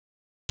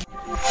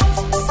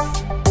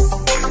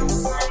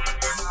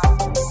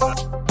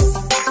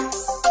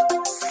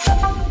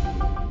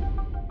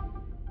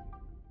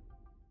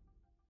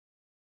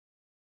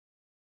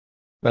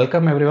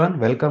Welcome everyone.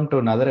 Welcome to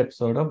another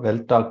episode of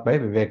Wealth Talk by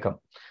Vivekam.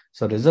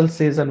 So result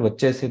season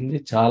వచ్చేసింది.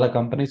 చాలా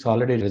companies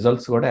already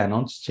results కూడా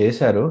announce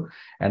చేశారు.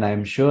 And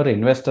I'm sure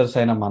investors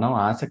అయినా మనం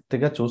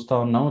ఆసక్తిగా చూస్తూ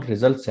ఉన్నాం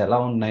రిజల్ట్స్ ఎలా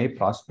ఉన్నాయి,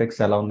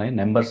 ప్రాస్పెక్ట్స్ ఎలా ఉన్నాయి,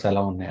 నెంబర్స్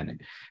ఎలా ఉన్నాయని.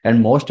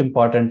 అండ్ మోస్ట్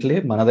ఇంపార్టెంట్లీ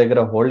మన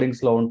దగ్గర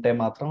హోల్డింగ్స్లో ఉంటే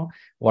మాత్రం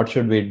what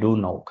should we do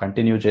now?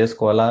 Continue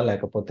చేసుకోవాలా,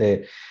 లేకపోతే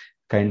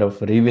కైండ్ ఆఫ్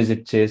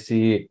రీవిజిట్ చేసి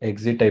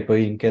ఎగ్జిట్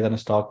అయిపోయి ఇంకేదైనా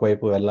స్టాక్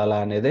వైపు వెళ్ళాలా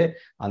అనేదే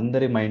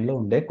అందరి మైండ్లో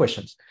ఉండే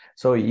క్వశ్చన్స్.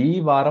 సో ఈ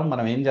వారం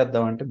మనం ఏం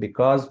చేద్దామంటే,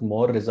 because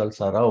more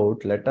results are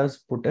out, let us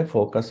put a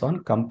focus on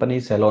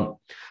companies alone.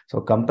 So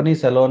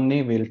companies అలోన్ని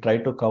will try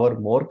to cover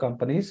more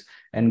companies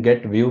and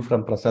get view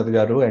from Prasad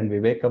గారు అండ్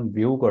వివేకం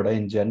వ్యూ కూడా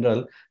ఇన్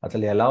జనరల్.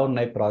 అసలు ఎలా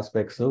ఉన్నాయి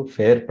ప్రాస్పెక్ట్స్,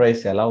 ఫేర్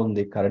ప్రైస్ ఎలా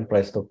ఉంది current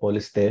ప్రైస్తో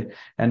పోలిస్తే,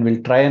 and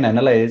will try and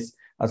analyse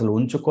అసలు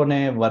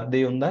ఉంచుకునే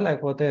వర్ది ఉందా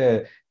లేకపోతే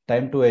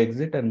time to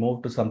exit and move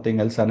to something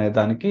else అనే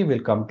దానికి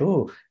will come to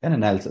an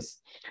analysis.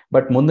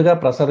 But ముందుగా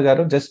ప్రసాద్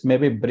గారు just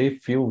maybe brief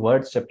few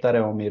words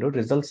చెప్తారేమో మీరు.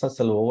 రిజల్ట్స్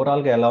అసలు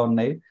ఓవరాల్గా ఎలా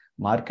ఉన్నాయి?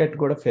 మార్కెట్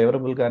కూడా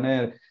ఫేవరబుల్గానే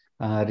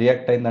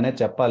రియాక్ట్ అయిందనే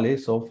చెప్పాలి.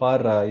 So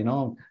far you know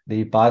the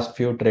past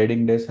few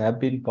trading days have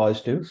been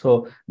positive. So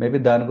maybe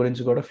దాని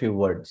గురించి కూడా ఫ్యూ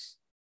వర్డ్స్.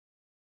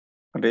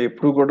 అంటే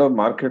ఇప్పుడు కూడా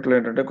మార్కెట్లో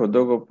ఏంటంటే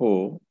కొద్దిగా గొప్ప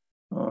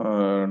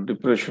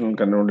డిప్రెషన్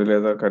కనివ్వండి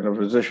లేదా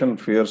రిజెషన్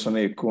ఫియర్స్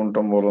అని ఎక్కువ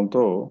ఉండటం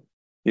మూలంతో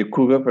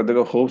ఎక్కువగా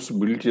పెద్దగా హోప్స్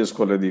బిల్డ్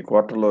చేసుకోలేదు ఈ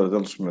క్వార్టర్లో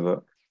రిజల్ట్స్ మీద.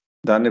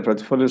 దాన్ని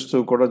ప్రతిఫలిస్తూ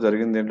కూడా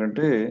జరిగింది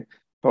ఏంటంటే,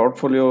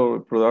 పోర్ట్ఫోలియో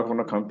ఇప్పుడు దాకా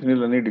ఉన్న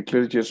కంపెనీలన్నీ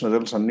డిక్లేర్ చేసిన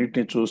రిజల్ట్స్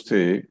అన్నిటినీ చూస్తే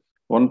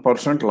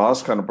 1%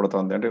 లాస్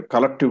కనపడుతుంది. అంటే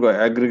కలెక్టివ్గా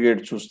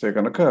అగ్రిగేట్ చూస్తే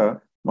కనుక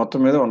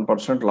మొత్తం మీద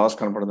 1% లాస్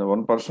కనపడుతుంది.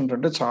 1%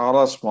 అంటే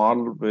చాలా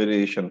స్మాల్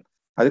వేరియేషన్,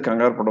 అది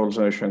కంగారు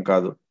పడవలసిన విషయం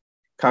కాదు.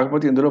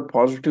 కాకపోతే ఇందులో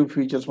పాజిటివ్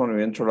ఫీచర్స్ మనం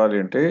ఏం చూడాలి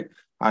అంటే,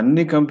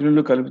 అన్ని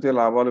కంపెనీలు కలిపితే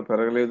లాభాలు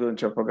పెరగలేదు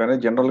అని చెప్పగానే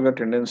జనరల్గా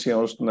టెండెన్సీ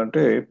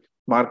ఏమొస్తుందంటే,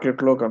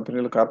 మార్కెట్లో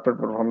కంపెనీలు కార్పొరేట్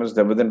పర్ఫార్మెన్స్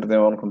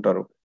దెబ్బతింటుందేమో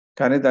అనుకుంటారు.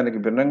 కానీ దానికి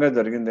భిన్నంగా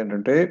జరిగింది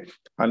ఏంటంటే,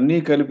 అన్నీ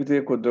కలిపితే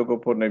కొద్దిగా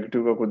గొప్ప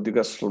నెగిటివ్గా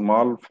కొద్దిగా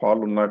స్మాల్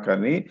ఫాల్ ఉన్నా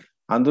కానీ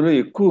అందులో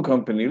ఎక్కువ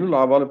కంపెనీలు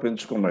లాభాలు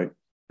పెంచుకున్నాయి.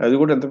 అది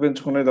కూడా ఎంత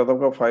పెంచుకున్నాయి?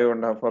 దాదాపుగా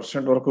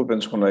 5.5% వరకు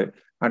పెంచుకున్నాయి.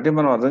 అంటే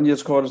మనం అర్థం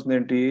చేసుకోవాల్సింది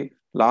ఏంటి?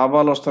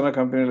 లాభాలు వస్తున్న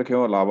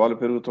కంపెనీలకేమో లాభాలు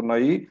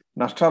పెరుగుతున్నాయి,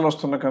 నష్టాలు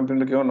వస్తున్న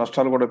కంపెనీలకేమో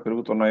నష్టాలు కూడా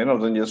పెరుగుతున్నాయని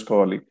అర్థం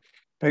చేసుకోవాలి.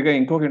 పైగా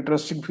ఇంకొక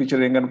ఇంట్రెస్టింగ్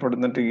ఫీచర్ ఏం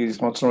కనపడిందంటే, ఈ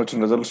సంవత్సరం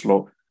వచ్చిన రిజల్ట్స్లో,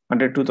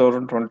 అంటే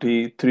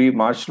 2023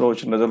 మార్చ్లో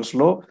వచ్చిన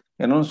రిజల్ట్స్లో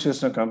అనౌన్స్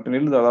చేసిన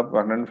కంపెనీలు దాదాపు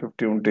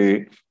 150 ఉంటే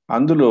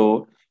అందులో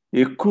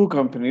ఎక్కువ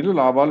కంపెనీలు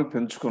లాభాలు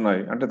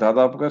పెంచుకున్నాయి. అంటే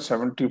దాదాపుగా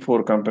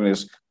 74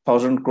 కంపెనీస్,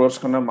 1000 crores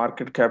కన్నా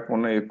మార్కెట్ క్యాప్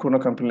ఉన్న ఎక్కువ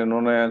కంపెనీలు ఎన్ని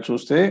ఉన్నాయని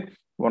చూస్తే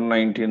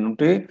 119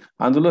 ఉంటే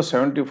అందులో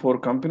 74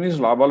 కంపెనీస్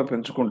లాభాలు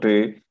పెంచుకుంటే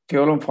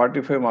కేవలం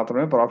 45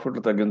 మాత్రమే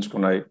ప్రాఫిట్లు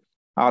తగ్గించుకున్నాయి.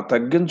 ఆ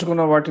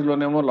తగ్గించుకున్న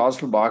వాటిలోనేమో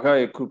లాస్లు బాగా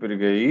ఎక్కువ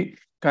పెరిగాయి,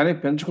 కానీ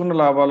పెంచుకున్న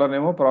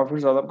లాభాలనేమో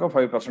ప్రాఫిట్స్ దాదాపుగా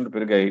 5%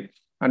 పెరిగాయి.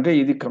 అంటే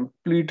ఇది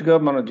కంప్లీట్గా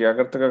మనం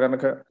జాగ్రత్తగా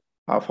కనుక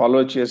ఫాలో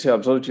చేసి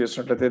అబ్జర్వ్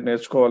చేసినట్లయితే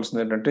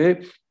నేర్చుకోవాల్సింది ఏంటంటే,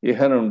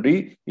 ఇహ నుండి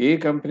ఏ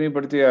కంపెనీ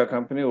పడితే ఆ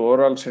కంపెనీ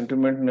ఓవరాల్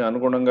సెంటిమెంట్ని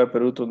అనుగుణంగా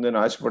పెరుగుతుంది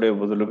అని ఆశపడే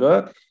బదులుగా,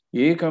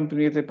 ఏ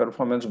కంపెనీ అయితే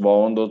పెర్ఫార్మెన్స్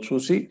బాగుందో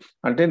చూసి,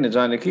 అంటే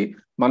నిజానికి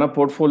మన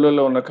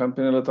పోర్ట్ఫోలియోలో ఉన్న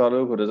కంపెనీల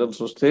తాలూకు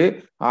రిజల్ట్స్ వస్తే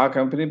ఆ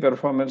కంపెనీ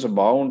పెర్ఫార్మెన్స్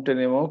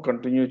బాగుంటేనేమో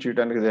కంటిన్యూ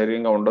చేయడానికి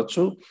ధైర్యంగా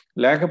ఉండొచ్చు,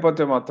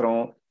 లేకపోతే మాత్రం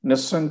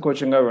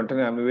నిస్సంకోచంగా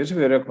వెంటనే అమ్మివేసి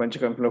వేరే ఒక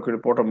మంచి కంపెనీలోకి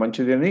వెళ్ళిపోవటం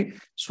మంచిది అని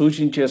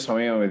సూచించే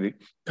సమయం ఇది.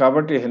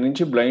 కాబట్టి ఇక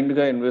నుంచి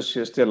బ్లైండ్గా ఇన్వెస్ట్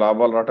చేస్తే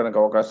లాభాలు రావడానికి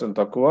అవకాశం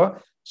తక్కువ.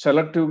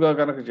 సెలెక్టివ్గా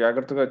కనుక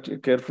జాగ్రత్తగా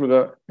కేర్ఫుల్గా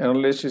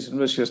అనలైజ్ చేసి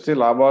ఇన్వెస్ట్ చేస్తే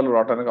లాభాలు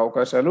రావడానికి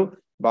అవకాశాలు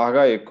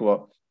బాగా ఎక్కువ.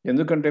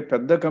 ఎందుకంటే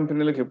పెద్ద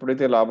కంపెనీలకు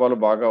ఎప్పుడైతే లాభాలు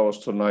బాగా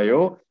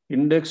వస్తున్నాయో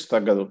ఇండెక్స్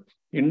తగ్గదు.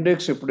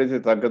 ఇండెక్స్ ఎప్పుడైతే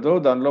తగ్గదో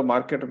దానిలో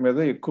మార్కెట్ మీద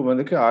ఎక్కువ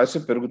మందికి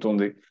ఆశ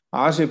పెరుగుతుంది.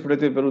 ఆశ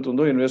ఎప్పుడైతే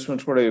పెరుగుతుందో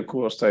ఇన్వెస్ట్మెంట్స్ కూడా ఎక్కువ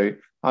వస్తాయి.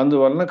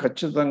 అందువలన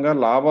ఖచ్చితంగా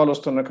లాభాలు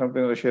వస్తున్న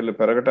కంపెనీల షేర్లు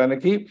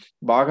పెరగడానికి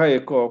బాగా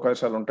ఎక్కువ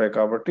అవకాశాలు ఉంటాయి.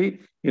 కాబట్టి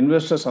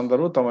ఇన్వెస్టర్స్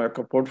అందరూ తమ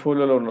యొక్క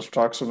పోర్ట్ఫోలియోలో ఉన్న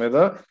స్టాక్స్ మీద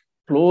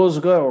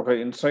క్లోజ్గా ఒక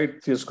ఇన్సైట్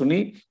తీసుకుని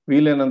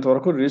వీలైనంత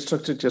వరకు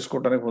రీస్ట్రక్చర్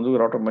చేసుకోవడానికి ముందుకు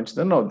రావడం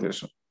మంచిదని నా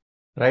ఉద్దేశం.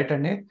 రైట్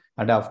అండి.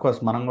 అంటే అఫ్ కోర్స్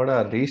మనం కూడా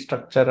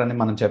రీస్ట్రక్చర్ అని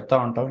మనం చెప్తా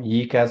ఉంటాం. ఈ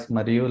క్యాష్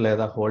మరియు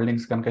లేదా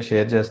హోల్డింగ్స్ కనుక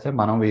షేర్ చేస్తే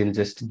మనం wheel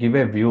just give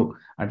a view,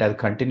 అంటే అది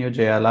కంటిన్యూ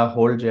చేయాలా,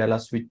 హోల్డ్ చేయాలా,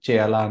 స్విచ్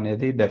చేయాలా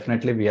అనేది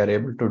definitely we are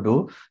able to do.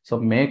 So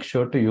make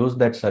sure to use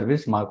that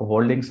service. మాకు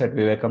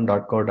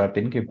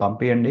holdings@vivekam.co.in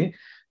పంపించండి.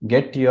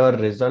 Get your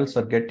results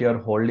are get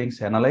your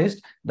holdings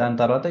analysed. దాని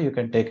తర్వాత you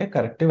can take a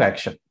corrective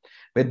action.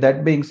 With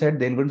that being said,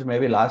 దీని గురించి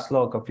maybe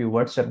లాస్ట్లో ఒక few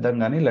words చెప్దాం,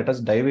 కానీ let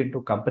us dive in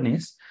to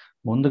companies.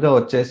 ముందుగా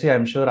వచ్చేసి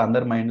ఐఎమ్ షూర్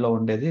అందరి మైండ్లో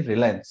ఉండేది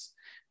రిలయన్స్,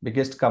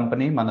 బిగ్గెస్ట్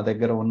కంపెనీ మన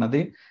దగ్గర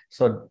ఉన్నది.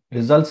 సో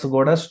రిజల్ట్స్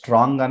కూడా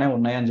స్ట్రాంగ్గానే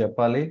ఉన్నాయని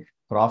చెప్పాలి.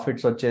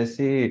 ప్రాఫిట్స్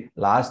వచ్చేసి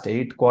లాస్ట్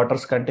 8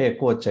 quarters కంటే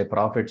ఎక్కువ వచ్చాయి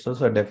ప్రాఫిట్స్.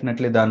 సో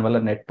డెఫినెట్లీ దానివల్ల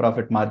నెట్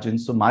ప్రాఫిట్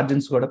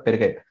మార్జిన్స్ కూడా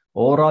పెరిగాయి.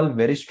 ఓవరాల్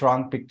వెరీ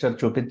స్ట్రాంగ్ పిక్చర్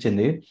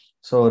చూపించింది.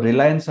 సో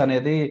రిలయన్స్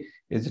అనేది,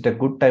 is it a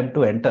good time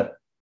to enter?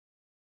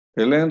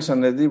 Reliance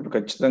అనేది ఇప్పుడు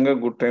ఖచ్చితంగా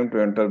good time to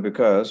enter.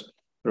 Because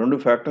 2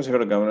 factors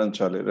ఇక్కడ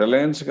గమనించాలి.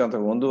 రిలయన్స్కి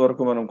అంతకు ముందు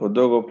వరకు మనం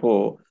కొద్దో గొప్ప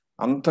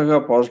అంతగా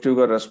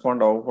పాజిటివ్గా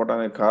రెస్పాండ్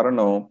అవ్వకపోవడానికి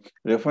కారణం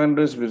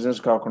రిఫైనరీస్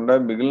బిజినెస్ కాకుండా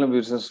మిగిలిన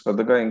బిజినెస్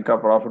పెద్దగా ఇంకా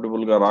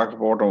ప్రాఫిటబుల్గా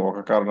రాకపోవడం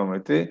ఒక కారణం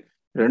అయితే,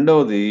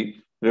 రెండవది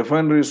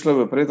రిఫైనరీస్లో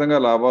విపరీతంగా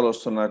లాభాలు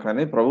వస్తున్నా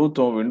కానీ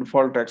ప్రభుత్వం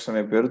విండ్ఫాల్ ట్యాక్స్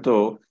అనే పేరుతో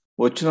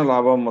వచ్చిన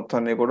లాభం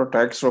మొత్తాన్ని కూడా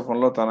ట్యాక్స్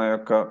రూపంలో తన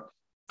యొక్క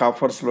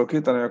కాఫర్స్లోకి,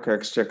 తన యొక్క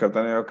ఎక్స్చెక్కర్,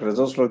 తన యొక్క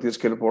రిజర్వ్స్లోకి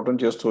తీసుకెళ్ళిపోవడం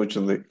చేస్తూ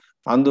వచ్చింది.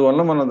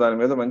 అందువల్ల మనం దాని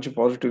మీద మంచి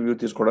పాజిటివ్ వ్యూ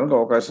తీసుకోవడానికి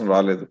అవకాశం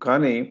రాలేదు.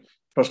 కానీ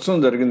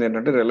ప్రస్తుతం జరిగింది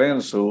ఏంటంటే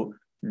రిలయన్స్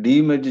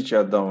డీమెర్జ్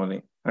చేద్దామని,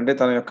 అంటే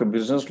తన యొక్క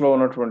బిజినెస్లో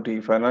ఉన్నటువంటి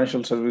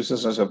ఫైనాన్షియల్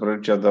సర్వీసెస్ని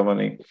సెపరేట్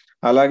చేద్దామని,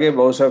 అలాగే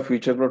బహుశా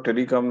ఫ్యూచర్లో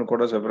టెలికామ్ను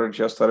కూడా సెపరేట్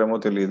చేస్తారేమో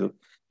తెలియదు.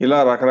 ఇలా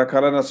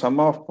రకరకాలైన సమ్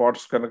ఆఫ్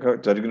పార్ట్స్ కనుక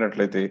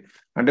జరిగినట్లయితే,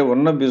 అంటే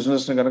ఉన్న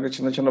బిజినెస్ని కనుక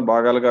చిన్న చిన్న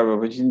భాగాలుగా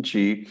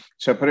విభజించి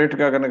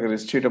సెపరేట్గా కనుక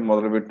లిస్ట్ చేయడం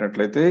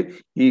మొదలుపెట్టినట్లయితే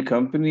ఈ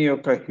కంపెనీ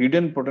యొక్క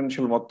హిడెన్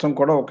పొటెన్షియల్ మొత్తం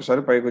కూడా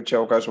ఒకసారి పైకి వచ్చే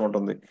అవకాశం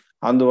ఉంటుంది.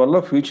 అందువల్ల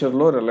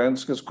ఫ్యూచర్లో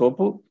రిలయన్స్కి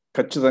స్కోపు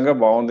ఖచ్చితంగా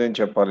బాగుంది అని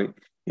చెప్పాలి.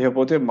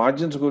 ఇకపోతే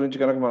మార్జిన్స్ గురించి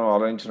కనుక మనం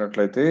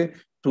ఆలోచించినట్లయితే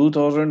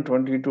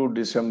 2022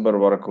 డిసెంబర్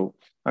వరకు,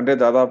 అంటే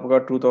దాదాపుగా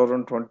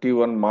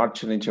 2021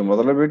 మార్చి నుంచి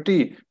మొదలుపెట్టి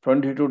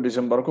 22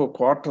 డిసెంబర్ వరకు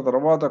క్వార్టర్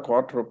తర్వాత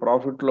క్వార్టర్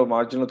ప్రాఫిట్లో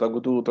మార్జిన్లు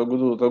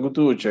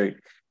తగ్గుతూ వచ్చాయి.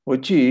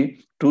 వచ్చి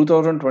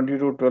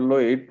 2022-12లో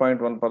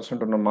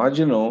 8.1% ఉన్న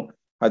మార్జిన్,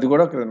 అది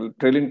కూడా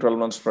ట్రైలింగ్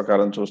 12 మంత్స్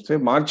ప్రకారం చూస్తే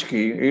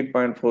మార్చికి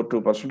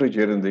 8.42%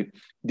 చేరింది.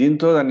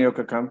 దీంతో దాని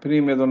యొక్క కంపెనీ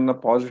మీద ఉన్న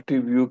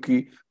పాజిటివ్ వ్యూకి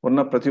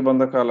ఉన్న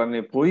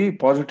ప్రతిబంధకాలన్నీ పోయి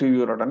పాజిటివ్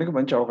వ్యూ రావడానికి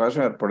మంచి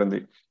అవకాశం ఏర్పడింది.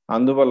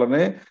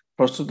 అందువల్లనే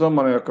ప్రస్తుతం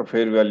మన యొక్క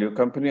fair value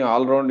company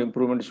all round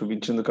improvement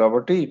చూపించింది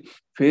కాబట్టి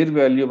ఫెయిర్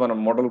వాల్యూ మన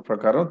మోడల్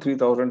ప్రకారం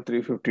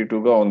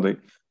 3,352గా ఉంది.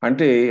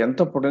 అంటే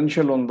ఎంత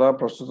పొటెన్షియల్ ఉందా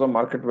ప్రస్తుతం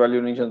మార్కెట్ వాల్యూ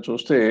నుంచి అని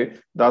చూస్తే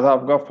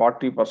దాదాపుగా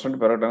 40%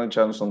 పెరగడానికి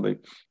ఛాన్స్ ఉంది.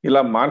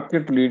 ఇలా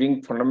market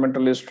leading,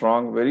 fundamentally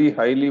strong, very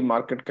highly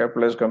market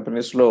capitalise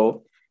కంపెనీస్లో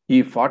ఈ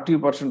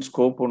 40%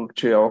 స్కోప్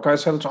వచ్చే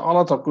అవకాశాలు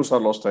చాలా తక్కువ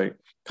సార్లు వస్తాయి.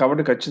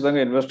 కాబట్టి ఖచ్చితంగా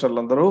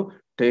ఇన్వెస్టర్లందరూ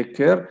టేక్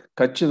కేర్.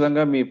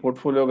 ఖచ్చితంగా మీ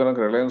పోర్ట్ఫోలియో కనుక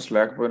రిలయన్స్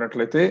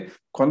లేకపోయినట్లయితే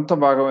కొంత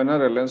భాగమైన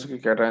రిలయన్స్కి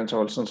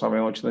కేటాయించవలసిన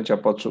సమయం వచ్చిందని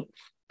చెప్పొచ్చు.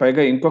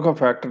 పైగా ఇంకొక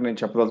ఫ్యాక్టర్ నేను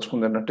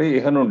చెప్పదలుచుకుంది ఏంటంటే,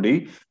 ఇహ నుండి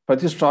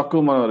ప్రతి స్టాక్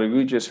మనం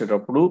రివ్యూ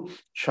చేసేటప్పుడు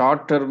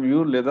షార్ట్ టర్మ్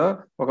వ్యూ లేదా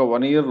ఒక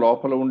 1 year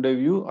లోపల ఉండే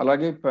వ్యూ,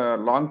 అలాగే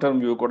లాంగ్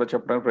టర్మ్ వ్యూ కూడా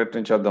చెప్పడానికి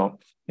ప్రయత్నించేద్దాం.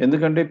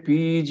 ఎందుకంటే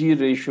పిఈజీ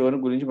రేషియో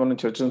గురించి మనం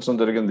చర్చించడం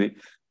జరిగింది.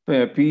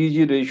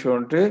 పిఈజీ రేషియో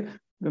అంటే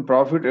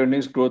ప్రాఫిట్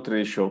ఎర్నింగ్స్ గ్రోత్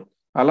రేషియో.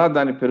 అలా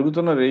దాని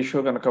పెరుగుతున్న రేషియో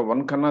కనుక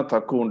 1 కన్నా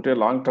తక్కువ ఉంటే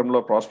లాంగ్ టర్మ్లో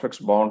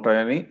ప్రాస్పెక్ట్స్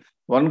బాగుంటాయని,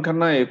 1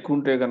 కన్నా ఎక్కువ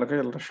ఉంటే కనుక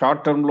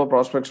షార్ట్ టర్మ్లో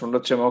ప్రాస్పెక్ట్స్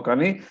ఉండొచ్చేమో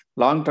కానీ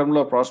లాంగ్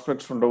టర్మ్లో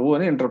ప్రాస్పెక్ట్స్ ఉండవు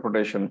అని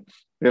ఇంటర్ప్రిటేషన్.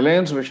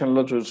 రిలయన్స్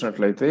విషయంలో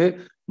చూసినట్లయితే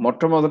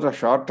మొట్టమొదట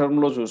షార్ట్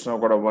టర్మ్లో చూసినా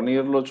కూడా 1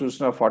 yearలో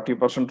చూసినా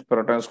 40%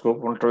 పెరగడానికి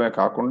స్కోప్ ఉండటమే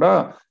కాకుండా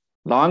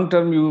లాంగ్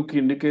టర్మ్ వ్యూకి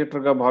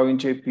ఇండికేటర్గా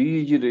భావించే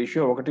పిఈజీ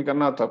రేషియో 1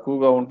 కన్నా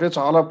తక్కువగా ఉంటే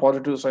చాలా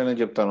పాజిటివ్ సైన్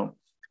అని చెప్తాను.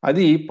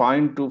 అది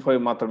 0.25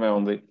 మాత్రమే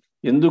ఉంది.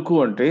 ఎందుకు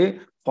అంటే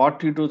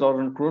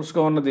 42,000 crores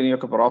ఉన్న దీని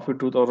యొక్క ప్రాఫిట్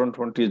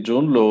 2020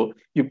 జూన్లో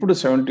ఇప్పుడు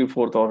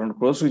 74,000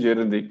 crores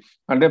చేరింది.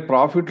 అంటే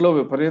ప్రాఫిట్లో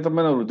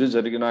విపరీతమైన వృద్ధి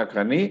జరిగినా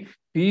కానీ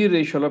పిఈ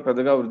రేషియోలో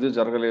పెద్దగా వృద్ధి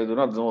జరగలేదు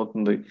అని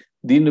అర్థమవుతుంది.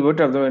 దీన్ని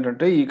బట్టి అర్థం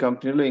ఏంటంటే ఈ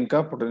కంపెనీలో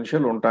ఇంకా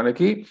పొటెన్షియల్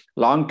ఉండటానికి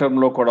లాంగ్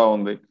టర్మ్లో కూడా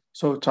ఉంది.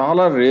 సో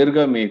చాలా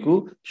రేర్గా మీకు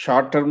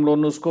షార్ట్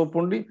టర్మ్లోనూ స్కోప్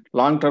ఉండి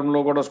లాంగ్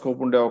టర్మ్లో కూడా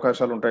స్కోప్ ఉండే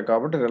అవకాశాలు ఉంటాయి.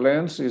 కాబట్టి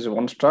Reliance is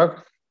one stock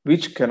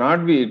which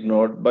cannot be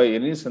ignored by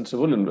any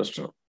sensible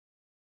investor.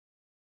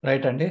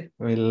 Right అండి.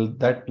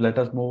 Let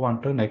us move on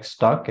to next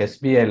stock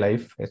SBI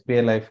life.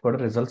 SBI life కూడా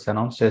రిజల్ట్స్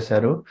అనౌన్స్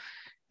చేశారు.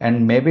 అండ్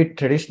మేబీ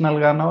ట్రెడిషనల్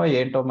గానో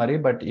ఏంటో మరి,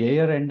 బట్ ఏ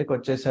ఇయర్ ఎండ్కి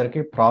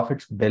వచ్చేసరికి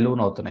profits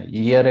balloon అవుతున్నాయి.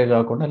 ఈ ఇయరే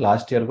కాకుండా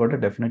లాస్ట్ ఇయర్ కూడా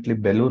డెఫినెట్లీ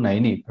బెలూన్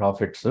అయినాయి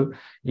ప్రాఫిట్స్.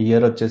 ఈ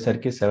ఇయర్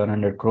వచ్చేసరికి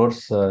 700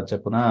 crores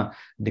చెప్పున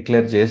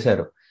డిక్లేర్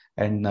చేశారు.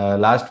 అండ్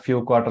లాస్ట్ ఫ్యూ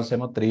క్వార్టర్స్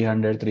ఏమో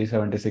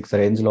 300-376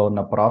 రేంజ్లో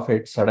ఉన్న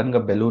ప్రాఫిట్ సడన్ గా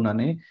బెలూన్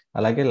అని,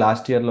 అలాగే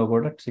లాస్ట్ ఇయర్లో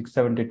కూడా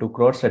 672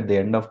 crores at the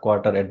end of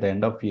quarter, at the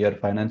end of year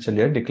financial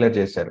year declare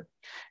చేశారు.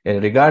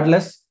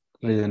 రిగార్డ్లెస్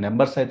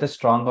నెంబర్స్ అయితే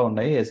స్ట్రాంగ్ గా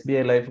ఉన్నాయి.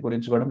 ఎస్బీఐ లైఫ్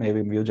గురించి కూడా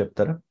మేబీ వ్యూ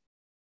చెప్తారా?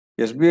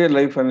 ఎస్బీఐ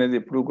లైఫ్ అనేది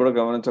ఎప్పుడు కూడా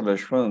గమనించాలి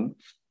యశ్వంత్,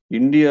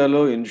 ఇండియాలో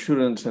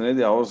ఇన్సూరెన్స్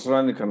అనేది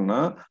అవసరానికన్నా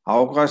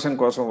అవకాశం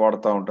కోసం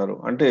వాడుతూ ఉంటారు.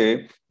 అంటే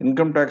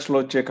ఇన్కమ్ ట్యాక్స్లో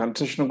వచ్చే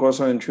కన్సెషన్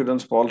కోసం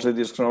ఇన్సూరెన్స్ పాలసీ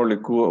తీసుకునే వాళ్ళు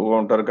ఎక్కువగా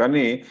ఉంటారు,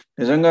 కానీ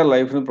నిజంగా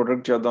లైఫ్ని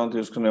ప్రొటెక్ట్ చేద్దామని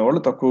తీసుకునే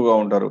వాళ్ళు తక్కువగా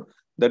ఉంటారు.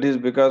 That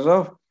is because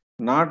of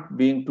not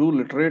being too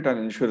literate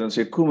and insurance.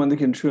 ఎక్కువ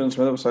మందికి ఇన్సూరెన్స్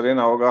మీద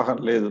సరైన అవగాహన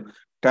లేదు.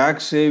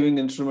 ట్యాక్స్ సేవింగ్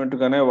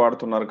ఇన్స్ట్రుమెంట్గానే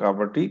వాడుతున్నారు.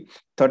 కాబట్టి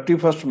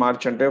 31st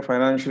మార్చ్ అంటే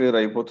ఫైనాన్షియల్ ఇయర్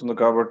అయిపోతుంది.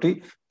 కాబట్టి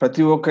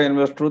ప్రతి ఒక్క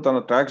ఇన్వెస్టర్ తన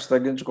ట్యాక్స్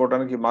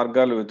తగ్గించుకోవడానికి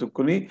మార్గాలు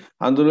వెతుక్కుని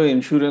అందులో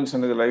ఇన్సూరెన్స్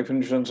అనేది, లైఫ్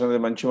ఇన్సూరెన్స్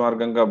అనేది మంచి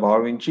మార్గంగా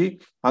భావించి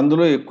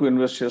అందులో ఎక్కువ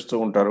ఇన్వెస్ట్ చేస్తూ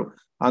ఉంటారు.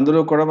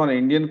 అందులో కూడా మన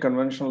ఇండియన్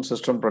కన్వెన్షనల్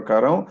సిస్టమ్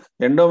ప్రకారం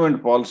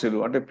ఎండోమెంట్ పాలసీలు,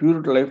 అంటే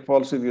ప్యూర్ లైఫ్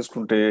పాలసీ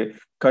తీసుకుంటే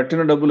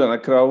కట్టిన డబ్బులు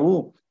వెనక్కి రావు,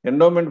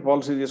 ఎండోమెంట్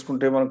పాలసీ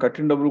తీసుకుంటే మనం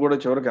కట్టిన డబ్బులు కూడా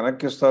చివరికి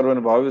వెనక్కిస్తారు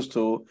అని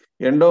భావిస్తూ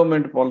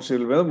ఎండోమెంట్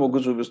పాలసీల మీద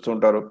మొగ్గు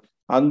చూపిస్తుంటారు.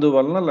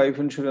 అందువలన లైఫ్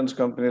ఇన్సూరెన్స్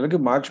కంపెనీలకి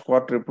మార్చ్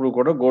క్వార్టర్ ఎప్పుడు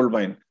కూడా గోల్డ్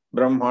మైన్,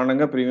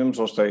 బ్రహ్మాండంగా ప్రీమియమ్స్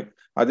వస్తాయి.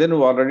 అదే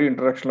నువ్వు ఆల్రెడీ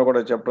ఇంట్రడక్షన్లో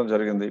కూడా చెప్పడం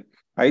జరిగింది.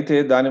 అయితే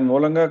దాని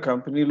మూలంగా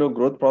కంపెనీలో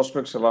గ్రోత్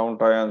ప్రాస్పెక్ట్స్ ఎలా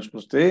ఉంటాయా అని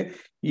చూస్తే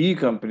ఈ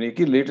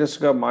కంపెనీకి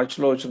లేటెస్ట్గా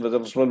మార్చిలో వచ్చిన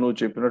రిజల్ట్స్లో నువ్వు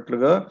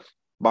చెప్పినట్లుగా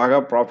బాగా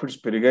ప్రాఫిట్స్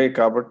పెరిగాయి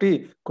కాబట్టి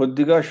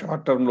కొద్దిగా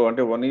షార్ట్ టర్మ్లో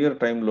అంటే 1 year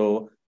టైంలో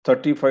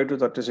 35 to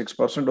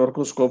 36%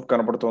 వరకు స్కోప్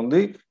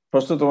కనపడుతుంది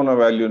ప్రస్తుతం ఉన్న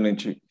వాల్యూ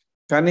నుంచి.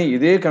 కానీ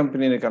ఇదే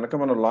కంపెనీని కనుక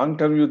మనం లాంగ్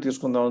టర్మ్ వ్యూ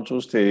తీసుకుందామని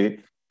చూస్తే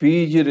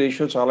పీఈజీ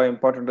రేషియో చాలా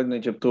ఇంపార్టెంట్ అని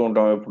నేను చెప్తూ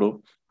ఉంటాం ఎప్పుడు.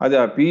 అది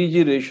ఆ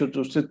పీఈజీ రేషియో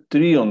చూస్తే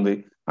 3 ఉంది,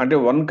 అంటే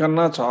 1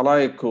 కన్నా చాలా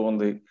ఎక్కువ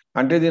ఉంది.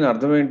 అంటే దీని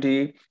అర్థం ఏంటి?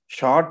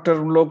 షార్ట్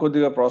టర్మ్లో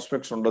కొద్దిగా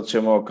ప్రాస్పెక్ట్స్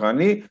ఉండొచ్చేమో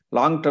కానీ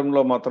లాంగ్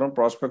టర్మ్లో మాత్రం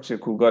ప్రాస్పెక్ట్స్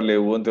ఎక్కువగా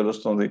లేవు అని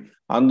తెలుస్తుంది.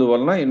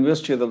 అందువలన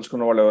ఇన్వెస్ట్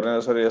చేయదలుచుకున్న వాళ్ళు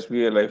ఎవరైనా సరే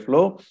ఎస్బీఐ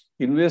లైఫ్లో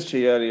ఇన్వెస్ట్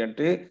చేయాలి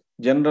అంటే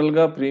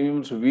జనరల్గా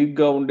ప్రీమియమ్స్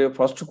వీక్గా ఉండే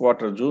ఫస్ట్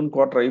క్వార్టర్, జూన్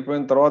క్వార్టర్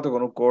అయిపోయిన తర్వాత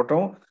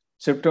కొనుక్కోవటం,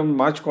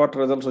 మార్చ్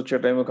క్వార్టర్ రిజల్ట్స్ వచ్చే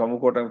టైంకి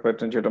అమ్ముకోవడానికి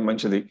ప్రయత్నం చేయడం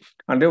మంచిది.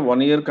 అంటే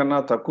 1 year కన్నా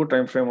తక్కువ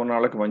టైం ఫ్రేమ్ ఉన్న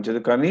వాళ్ళకి మంచిది.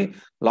 కానీ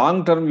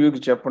లాంగ్ టర్మ్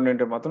వ్యూకి చెప్పండి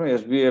అంటే మాత్రం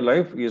SBI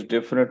life is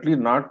definitely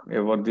not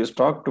ever the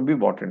stock to be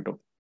bought in to.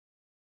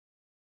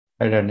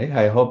 Right అండి.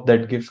 I hope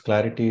that gives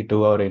clarity to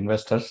our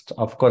investors.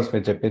 Of course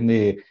మీరు చెప్పింది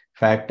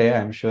ఫ్యాక్టే.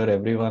 ఐఎమ్ షూర్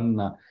ఎవ్రీ వన్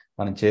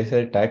మనం చేసే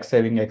ట్యాక్స్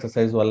సేవింగ్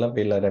ఎక్సర్సైజ్ వల్ల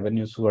వీళ్ళ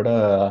revenues కూడా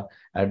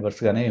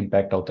adverse గానే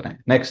impact అవుతున్నాయి.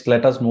 Next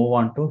let us move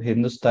on to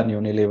Hindustan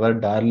Unilever,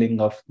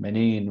 darling of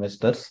many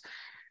investors.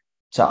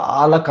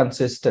 చాలా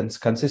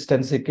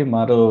కన్సిస్టెన్సీకి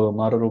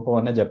మరో రూపం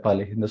అనే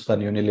చెప్పాలి.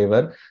 హిందుస్థాన్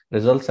యూనిలివర్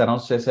రిజల్ట్స్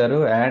అనౌన్స్ చేశారు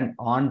అండ్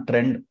ఆన్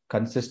ట్రెండ్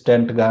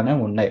కన్సిస్టెంట్ గానే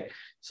ఉన్నాయి.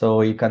 సో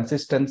ఈ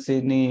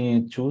కన్సిస్టెన్సీని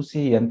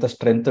చూసి ఎంత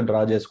స్ట్రెంగ్త్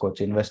డ్రా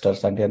చేసుకోవచ్చు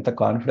ఇన్వెస్టర్స్, అంటే ఎంత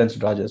కాన్ఫిడెన్స్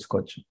డ్రా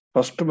చేసుకోవచ్చు?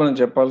 ఫస్ట్ మనం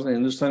చెప్పాల్సిన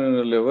Hindustan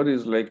Unilever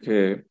is like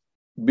a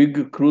big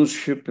cruise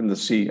ship in the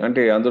see.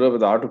 అంటే అందులో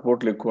పెద్ద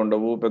ఆటుపోట్లు ఎక్కువ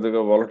ఉండవు,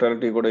 పెద్దగా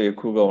వాలటాలిటీ కూడా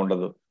ఎక్కువగా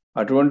ఉండదు.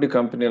 అటువంటి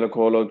కంపెనీల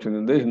కోవలోకి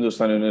చెందిందే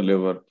హిందుస్థాన్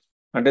యూనిలివర్.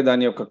 అంటే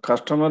దాని యొక్క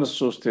కస్టమర్స్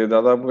చూస్తే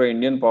దాదాపుగా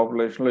ఇండియన్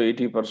పాపులేషన్లో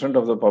 80%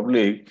 ఆఫ్ ద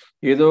పబ్లిక్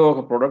ఏదో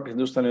ఒక ప్రోడక్ట్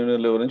హిందుస్థాన్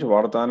యూనిలివర్ నుంచి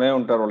వాడుతూనే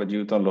ఉంటారు వాళ్ళ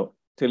జీవితంలో,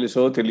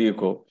 తెలుసో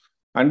తెలియకో.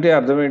 అంటే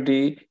అర్థం ఏంటి?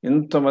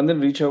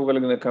 ఇంతమందిని రీచ్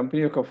అవ్వగలిగిన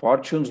కంపెనీ యొక్క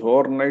ఫార్చ్యూన్స్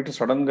ఓవర్ నైట్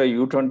సడన్గా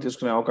యూటర్న్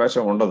తీసుకునే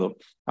అవకాశం ఉండదు.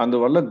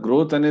 అందువల్ల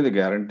గ్రోత్ అనేది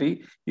గ్యారంటీ.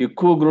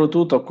 ఎక్కువ గ్రోత్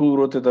తక్కువ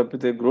గ్రోత్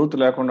తప్పితే గ్రోత్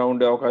లేకుండా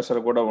ఉండే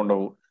అవకాశాలు కూడా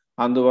ఉండవు.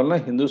 అందువల్ల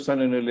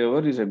Hindustan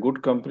Unilever is a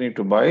good company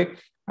to buy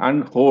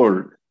and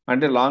hold.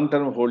 అంటే లాంగ్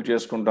టర్మ్ హోల్డ్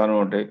చేసుకుంటాను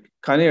అంటే.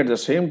 కానీ అట్ ద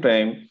సేమ్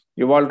టైం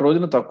ఇవాళ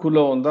రోజున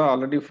తక్కువలో ఉందా,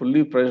 ఆల్రెడీ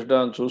ఫుల్లీ ప్రైస్డ్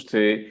అని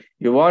చూస్తే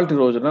ఇవాళ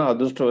రోజున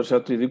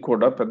అదృష్టవశాత్తు ఇది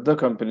కూడా పెద్ద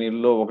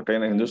కంపెనీల్లో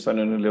ఒకటైన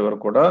హిందుస్థాన్ యూనిలివర్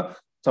కూడా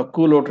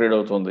తక్కువలో ట్రేడ్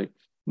అవుతుంది.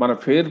 మన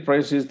ఫేర్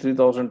ప్రైస్ ఈజ్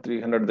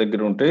 3,300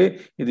 దగ్గర ఉంటే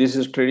this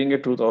is trading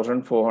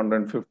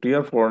 2,450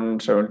 are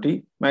 470,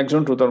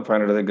 maximum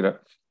 2,500 దగ్గర.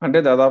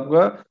 అంటే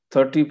దాదాపుగా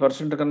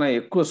 30% కన్నా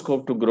ఎక్కువ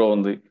స్కోప్ టు గ్రో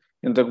ఉంది.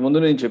 ఇంతకుముందు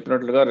నేను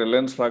చెప్పినట్లుగా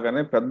రిలయన్స్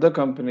లాగానే పెద్ద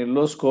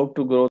కంపెనీల్లో స్కోప్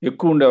టు గ్రో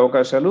ఎక్కువ ఉండే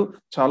అవకాశాలు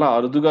చాలా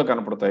అరుదుగా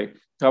కనపడతాయి.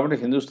 కాబట్టి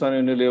Hindustan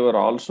Unilever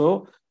also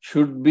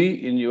should be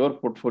in your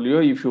portfolio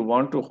if you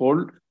want to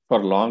hold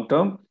for long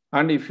term.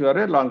 And if you are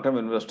a long term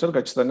investor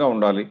ఖచ్చితంగా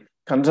ఉండాలి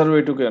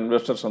కన్జర్వేటివ్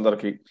ఇన్వెస్టర్స్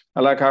అందరికీ.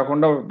 అలా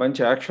కాకుండా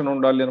మంచి యాక్షన్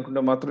ఉండాలి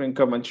అనుకుంటే మాత్రం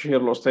ఇంకా మంచి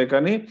షేర్లు వస్తాయి.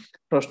 కానీ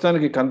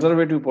ప్రస్తుతానికి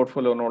కన్జర్వేటివ్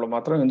పోర్ట్ఫోలియో ఉన్న వాళ్ళు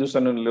మాత్రం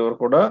హిందుస్థాన్ యూనిలివర్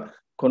కూడా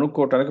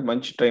కొనుక్కోవడానికి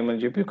మంచి టైం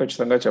అని చెప్పి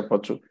ఖచ్చితంగా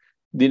చెప్పొచ్చు.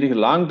 దీనికి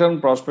లాంగ్ టర్మ్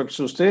ప్రాస్పెక్ట్స్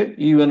చూస్తే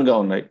ఈవెన్గా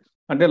ఉన్నాయి.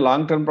 అంటే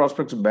లాంగ్ టర్మ్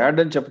ప్రాస్పెక్ట్స్ బ్యాడ్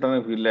అని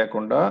చెప్పడానికి వీలు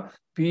లేకుండా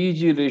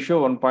పీఈజీ రేషియో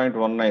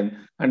 1.19,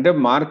 అంటే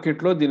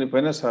మార్కెట్లో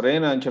దీనిపైన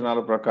సరైన అంచనాల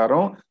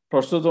ప్రకారం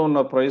ప్రస్తుతం ఉన్న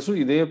ప్రైస్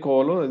ఇదే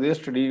కోవలో ఇదే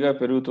స్టడీగా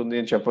పెరుగుతుంది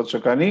అని చెప్పొచ్చు.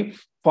 కానీ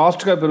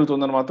ఫాస్ట్గా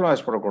పెరుగుతుందని మాత్రం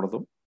ఆశపడకూడదు.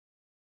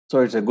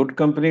 So it's a good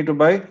company to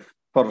buy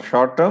for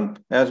short term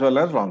as well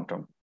as long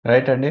term.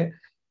 Right అండి.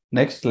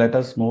 Next let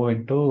us move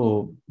in to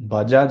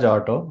Bajaj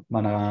auto.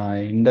 మన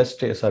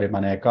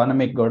మన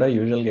ఎకానమీకి కూడా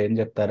యూజువల్గా ఏం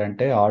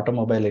చెప్తారంటే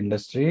automobile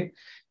industry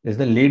is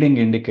the leading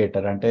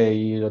indicator. అంటే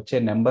ఈ వచ్చే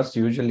నెంబర్స్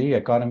యూజువల్లీ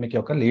ఎకానమీకి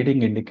ఒక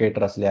లీడింగ్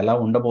ఇండికేటర్, అసలు ఎలా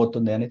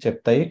ఉండబోతుంది అని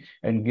చెప్తాయి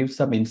అండ్ గివ్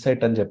సమ్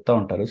ఇన్సైట్ అని చెప్తా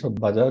ఉంటారు. సో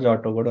బజాజ్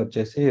ఆటో కూడా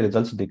వచ్చేసి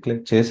రిజల్ట్స్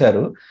డిక్లేర్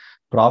చేశారు.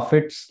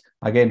 Profits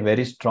again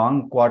very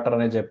strong quarter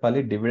అనే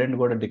చెప్పాలి. డివిడెండ్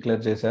కూడా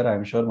డిక్లేర్ చేశారు.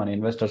 ఐఎమ్ షూర్ మన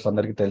ఇన్వెస్టర్స్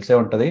అందరికీ తెలిసే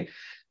ఉంటుంది.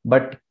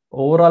 బట్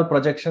ఓవరాల్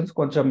ప్రొజెక్షన్స్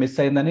కొంచెం మిస్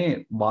అయిందని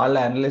వాళ్ళ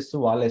అనలిస్ట్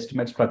వాళ్ళ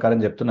ఎస్టిమేట్స్ ప్రకారం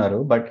చెప్తున్నారు.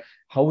 But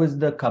how is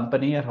the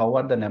company are how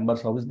are the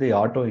numbers, how is the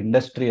auto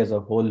industry as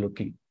a whole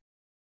looking?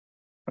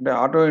 అంటే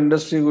ఆటో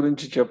ఇండస్ట్రీ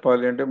గురించి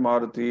చెప్పాలి అంటే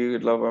మారుతి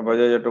ఇట్లా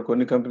బజాజ్ ఆటో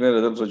కొన్ని కంపెనీ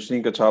రిజల్ట్స్ వచ్చినాయి,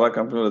 ఇంకా చాలా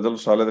కంపెనీ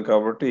రిజల్ట్స్ రాలేదు.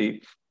 కాబట్టి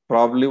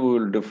probably we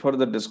will differ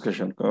the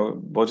discussion.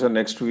 బహుశా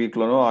నెక్స్ట్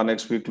వీక్లోనో ఆ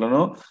నెక్స్ట్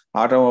వీక్లోనో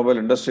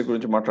ఆటోమొబైల్ ఇండస్ట్రీ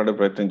గురించి మాట్లాడే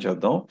ప్రయత్నం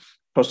చేద్దాం.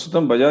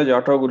 ప్రస్తుతం బజాజ్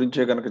ఆటో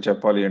గురించే కనుక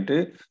చెప్పాలి అంటే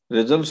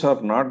రిజల్ట్స్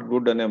ఆర్ నాట్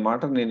గుడ్ అనే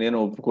మాట నేను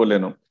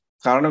ఒప్పుకోలేను.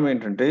 కారణం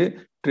ఏంటంటే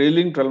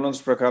ట్రైలింగ్ 12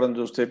 months ప్రకారం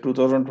చూస్తే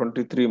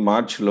 2023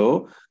 మార్చ్లో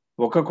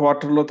ఒక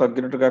క్వార్టర్లో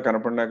తగ్గినట్టుగా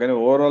కనపడినా కానీ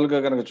ఓవరాల్గా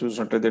కనుక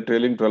చూసినట్లయితే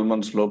ట్రైలింగ్ 12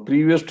 monthsలో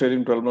ప్రీవియస్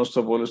ట్రైలింగ్ 12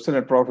 monthsతో పోలిస్తే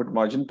నెట్ ప్రాఫిట్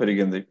మార్జిన్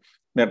పెరిగింది.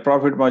 నెట్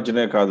ప్రాఫిట్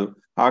మార్జినే కాదు,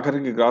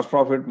 ఆఖరికి గ్రాస్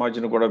ప్రాఫిట్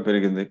మార్జిన్ కూడా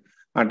పెరిగింది.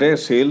 అంటే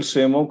సేల్స్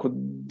ఏమో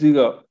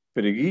కొద్దిగా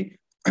పెరిగి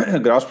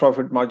గ్రాస్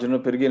ప్రాఫిట్ మార్జిన్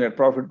పెరిగి నెట్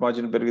ప్రాఫిట్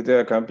మార్జిన్ పెరిగితే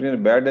ఆ కంపెనీని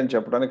బ్యాడ్ అని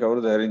చెప్పడానికి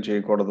ఎవరు ధైర్యం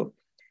చేయకూడదు.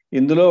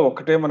 ఇందులో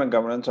ఒకటే మనం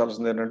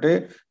గమనించాల్సింది ఏంటంటే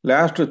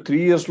లాస్ట్ 3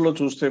 yearsలో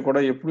చూస్తే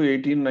కూడా ఎప్పుడు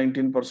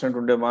 18-19%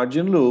 ఉండే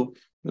మార్జిన్లు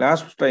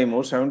లాస్ట్ టైము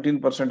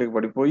 17%కి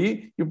పడిపోయి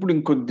ఇప్పుడు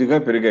ఇంకొద్దిగా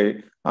పెరిగాయి.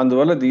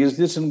 అందువల్ల is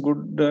this in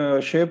good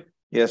shape?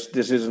 Yes,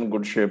 this is in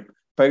good shape.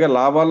 పైగా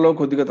లాభాల్లో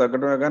కొద్దిగా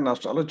తగ్గడమే కానీ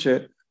నష్టాలు వచ్చే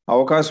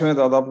అవకాశమే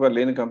దాదాపుగా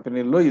లేని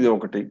కంపెనీల్లో ఇది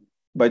ఒకటి.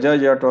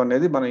 బజాజ్ ఆటో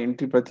అనేది మన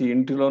ప్రతి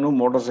ఇంటిలోనూ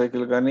మోటార్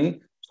సైకిల్ కానీ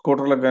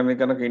స్కూటర్లకు కానీ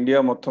కనుక ఇండియా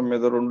మొత్తం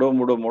మీద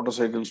 2-3 మోటార్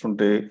సైకిల్స్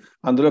ఉంటే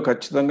అందులో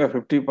ఖచ్చితంగా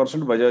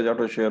 50% బజాజ్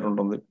ఆటో షేర్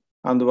ఉంటుంది.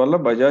 అందువల్ల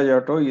Bajaj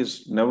auto is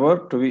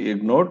never to be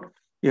ignored.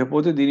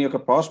 ఇకపోతే దీని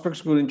యొక్క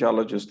ప్రాస్పెక్ట్స్ గురించి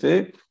ఆలోచిస్తే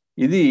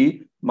ఇది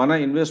మన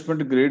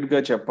ఇన్వెస్ట్మెంట్ గ్రేడ్గా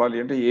చెప్పాలి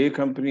అంటే ఏ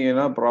కంపెనీ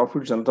అయినా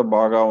ప్రాఫిట్స్ ఎంత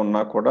బాగా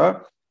ఉన్నా కూడా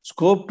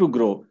స్కోప్ టు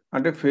గ్రో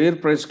అంటే ఫెయిర్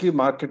ప్రైస్కి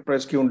మార్కెట్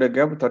ప్రైస్కి ఉండే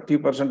గ్యాప్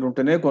 30%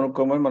 ఉంటేనే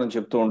కొనుక్కోమని మనం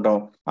చెప్తూ ఉంటాం.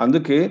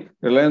 అందుకే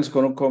రిలయన్స్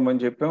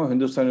కొనుక్కోమని చెప్పాం,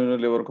 హిందుస్థాన్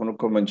యూనిలీవర్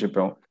కొనుక్కోమని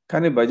చెప్పాం.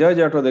 కానీ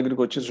బజాజ్ ఆటో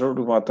దగ్గరికి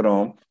వచ్చేటప్పుడు మాత్రం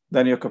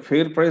దాని యొక్క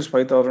ఫెయిర్ ప్రైస్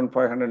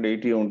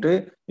 5,580 ఉంటే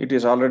ఇట్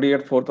ఈస్ ఆల్రెడీ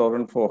అట్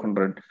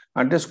 4,400.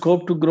 అంటే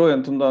స్కోప్ టు గ్రో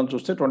ఎంత ఉందో అని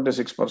చూస్తే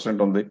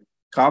 26% ఉంది.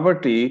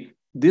 కాబట్టి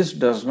this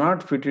does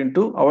not fit in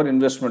to our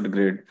investment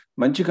grade.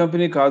 మంచి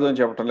కంపెనీ కాదు అని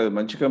చెప్పటం లేదు,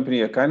 మంచి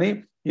కంపెనీయే, కానీ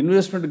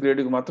ఇన్వెస్ట్మెంట్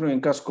గ్రేడ్కి మాత్రం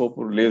ఇంకా స్కోప్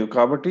లేదు.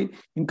 కాబట్టి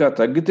ఇంకా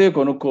తగ్గితే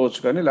కొనుక్కోవచ్చు,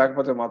 కానీ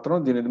లేకపోతే మాత్రం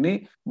దీనిని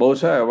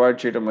బహుశా అవాయిడ్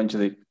చేయడం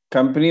మంచిది.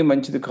 కంపెనీ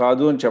మంచిది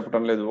కాదు అని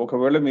చెప్పడం లేదు.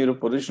 ఒకవేళ మీరు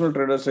పొజిషనల్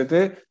ట్రేడర్స్ అయితే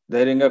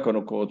ధైర్యంగా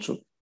కొనుక్కోవచ్చు.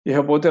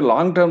 ఇకపోతే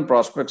లాంగ్ టర్మ్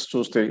ప్రాస్పెక్ట్స్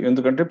చూస్తే,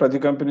 ఎందుకంటే ప్రతి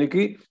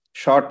కంపెనీకి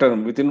short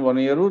term with in 1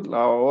 year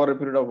over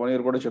period of 1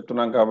 year కూడా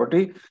చెప్తున్నాం. కాబట్టి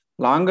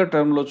లాంగర్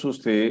టర్మ్లో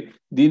చూస్తే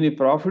దీని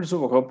ప్రాఫిట్స్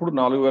ఒకప్పుడు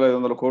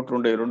 4,500 కోట్లు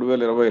ఉండే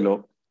 2020లో,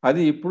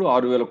 అది ఇప్పుడు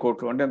 6,000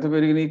 కోట్లు. అంటే ఎంత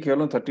పెరిగినాయి?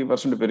 కేవలం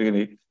 30%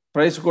 పెరిగినాయి.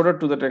 ప్రైస్ కూడా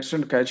టు దట్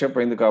ఎక్స్టెంట్ క్యాచ్అప్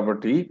అయింది.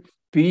 కాబట్టి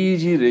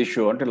పీఈజీ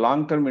రేషియో అంటే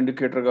లాంగ్ టర్మ్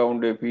ఇండికేటర్గా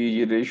ఉండే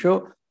పీఈజీ రేషియో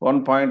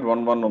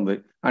 1.11 ఉంది.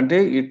 అంటే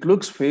it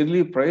looks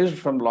fairly priced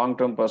from long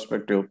term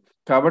perspective.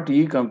 కాబట్టి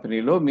ఈ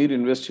కంపెనీలో మీరు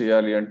ఇన్వెస్ట్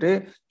చేయాలి అంటే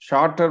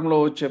షార్ట్ టర్మ్లో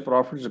వచ్చే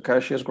ప్రాఫిట్స్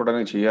క్యాష్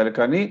చేసుకోవడానికి చేయాలి,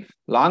 కానీ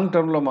లాంగ్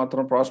టర్మ్లో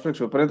మాత్రం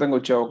ప్రాస్పెక్ట్స్ విపరీతంగా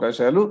వచ్చే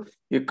అవకాశాలు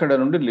ఇక్కడ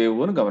నుండి లేవు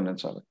అని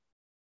గమనించాలి.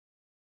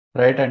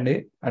 రైట్ అండి.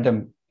 అంటే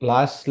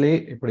లాస్ట్లీ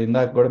ఇప్పుడు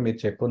ఇందాక కూడా మీరు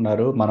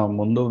చెప్పున్నారు, మనం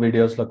ముందు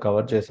వీడియోస్లో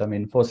కవర్ చేసాం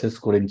ఇన్ఫోసిస్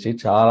గురించి.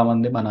 చాలా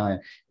మంది మన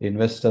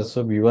ఇన్వెస్టర్స్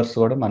వ్యూవర్స్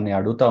కూడా మనని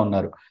అడుగుతా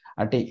ఉన్నారు,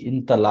 అంటే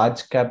ఇంత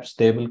లార్జ్ క్యాప్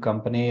స్టేబుల్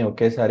కంపెనీ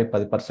ఒకేసారి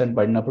 10%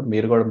 పడినప్పుడు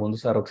మీరు కూడా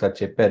ముందుసారి ఒకసారి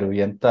చెప్పారు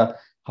ఎంత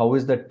హౌ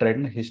ఇస్ ద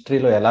ట్రెండ్,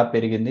 హిస్టరీలో ఎలా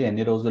పెరిగింది,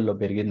 ఎన్ని రోజుల్లో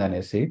పెరిగింది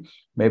అనేసి.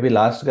 మేబీ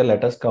లాస్ట్గా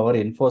లెటర్స్ కవర్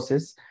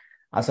ఇన్ఫోసిస్.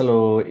 అసలు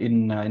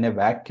ఇన్ ఏ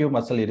వ్యాక్యూమ్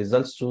అసలు ఈ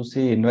రిజల్ట్స్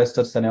చూసి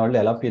ఇన్వెస్టర్స్ అనేవాళ్ళు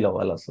ఎలా ఫీల్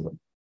అవ్వాలి అసలు?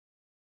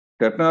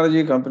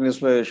 టెక్నాలజీ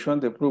కంపెనీస్లో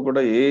యశ్వంత్ ఎప్పుడు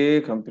కూడా ఏ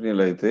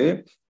కంపెనీలు అయితే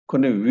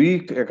కొన్ని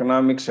వీక్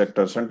ఎకనామిక్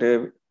సెక్టర్స్ అంటే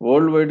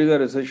వరల్డ్ వైడ్గా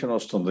రిసెషన్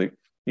వస్తుంది,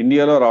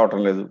 ఇండియాలో రావటం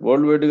లేదు,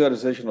 వరల్డ్ వైడ్గా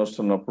రిసెషన్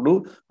వస్తున్నప్పుడు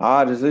ఆ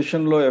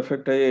రిసెషన్లో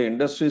ఎఫెక్ట్ అయ్యే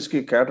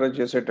ఇండస్ట్రీస్కి క్యాటర్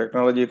చేసే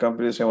టెక్నాలజీ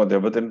కంపెనీస్ ఏమో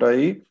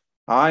దెబ్బతింటాయి.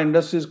 ఆ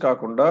ఇండస్ట్రీస్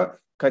కాకుండా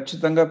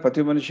ఖచ్చితంగా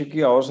ప్రతి మనిషికి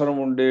అవసరం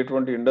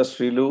ఉండేటువంటి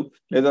ఇండస్ట్రీలు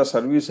లేదా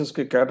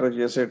సర్వీసెస్కి క్యాటర్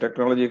చేసే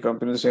టెక్నాలజీ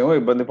కంపెనీస్ ఏమో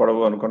ఇబ్బంది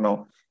పడవు అనుకున్నాం.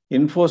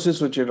 ఇన్ఫోసిస్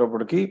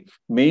వచ్చేటప్పటికి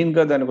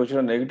మెయిన్గా దానికి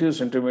వచ్చిన నెగిటివ్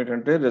సెంటిమెంట్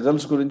అంటే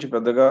రిజల్ట్స్ గురించి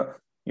పెద్దగా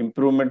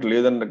ఇంప్రూవ్మెంట్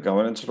లేదని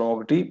గమనించడం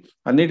ఒకటి,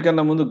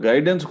 అన్నిటికన్నా ముందు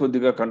గైడెన్స్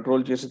కొద్దిగా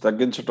కంట్రోల్ చేసి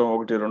తగ్గించడం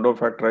ఒకటి రెండో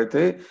ఫ్యాక్టర్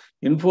అయితే,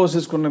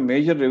 ఇన్ఫోసిస్కి ఉన్న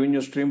major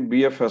revenue stream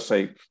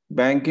BFSI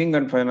banking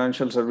and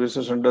financial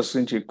services industry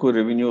నుంచి ఎక్కువ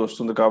రెవెన్యూ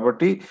వస్తుంది.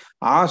 కాబట్టి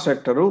ఆ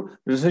సెక్టరు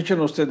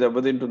రిసెషన్ వస్తే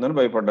దెబ్బతింటుందని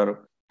భయపడ్డారు.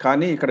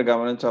 కానీ ఇక్కడ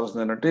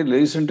గమనించాల్సింది ఏంటంటే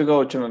రీసెంట్గా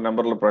వచ్చిన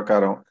నెంబర్ల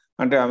ప్రకారం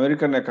అంటే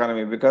American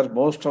economy, because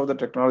most of the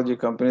technology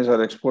companies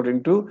are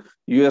exporting to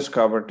US,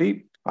 కాబట్టి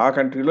ఆ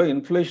కంట్రీలో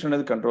ఇన్ఫ్లేషన్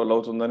అనేది కంట్రోల్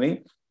అవుతుందని,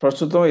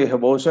 ప్రస్తుతం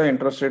బహుశా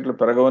ఇంట్రెస్ట్ రేట్లు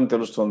పెరగవని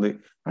తెలుస్తుంది.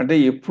 అంటే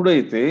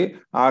ఎప్పుడైతే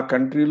ఆ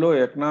కంట్రీలో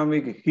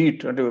ఎకనామిక్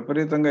హీట్ అంటే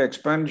విపరీతంగా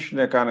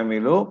ఎక్స్పాన్షన్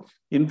ఎకానమీలో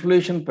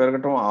ఇన్ఫ్లేషన్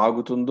పెరగటం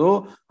ఆగుతుందో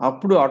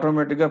అప్పుడు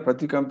ఆటోమేటిక్గా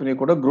ప్రతి కంపెనీ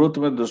కూడా గ్రోత్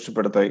మీద దృష్టి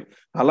పెడతాయి.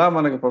 అలా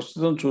మనకి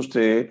ప్రస్తుతం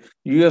చూస్తే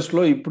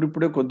యుఎస్లో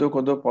ఇప్పుడిప్పుడే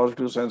కొద్ది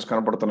పాజిటివ్ సైన్స్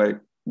కనపడుతున్నాయి.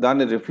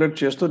 దాన్ని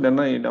రిఫ్లెక్ట్ చేస్తూ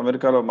నిన్న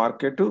అమెరికాలో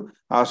మార్కెట్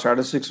ఆ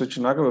స్టాటిస్టిక్స్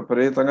వచ్చినాక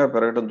విపరీతంగా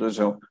పెరగడం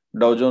చూసాం.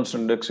 డౌ జోన్స్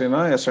ఇండెక్స్ అయినా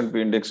S&P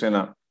ఇండెక్స్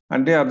అయినా.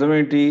 అంటే అర్థం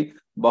ఏంటి?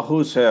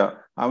 బహుశా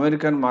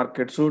అమెరికన్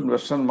మార్కెట్స్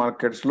వెస్ట్రన్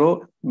మార్కెట్స్లో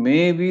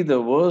maybe the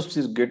worst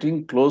is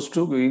getting close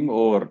to going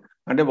over.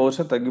 అంటే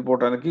బహుశా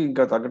తగ్గిపోవటానికి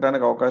ఇంకా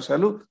తగ్గడానికి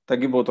అవకాశాలు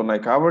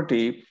తగ్గిపోతున్నాయి. కాబట్టి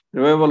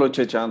రివైవల్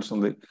వచ్చే ఛాన్స్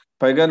ఉంది.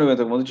 పైగా నువ్వు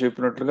ఇంతకుముందు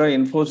చెప్పినట్లుగా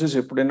ఇన్ఫోసిస్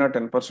ఎప్పుడైనా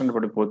 10%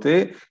 పడిపోతే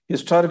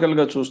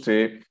హిస్టారికల్గా చూస్తే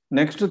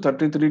నెక్స్ట్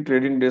 33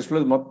 ట్రేడింగ్ డేస్లో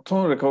మొత్తం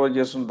రికవర్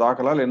చేసిన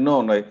దాఖలాలు ఎన్నో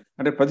ఉన్నాయి.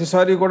 అంటే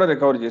ప్రతిసారి కూడా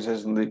రికవర్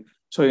చేసేసింది.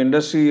 సో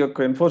ఇండస్ట్రీ యొక్క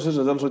ఇన్ఫోసిస్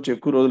రిజల్ట్స్ వచ్చి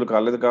ఎక్కువ రోజులు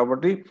కాలేదు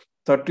కాబట్టి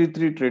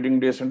 33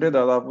 ట్రేడింగ్ డేస్ అంటే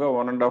దాదాపుగా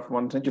 1.5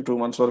 months నుంచి 2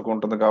 months వరకు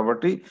ఉంటుంది.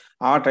 కాబట్టి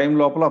ఆ టైం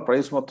లోపల ఆ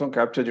ప్రైస్ మొత్తం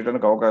క్యాప్చర్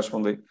చేయడానికి అవకాశం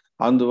ఉంది.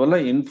 అందువల్ల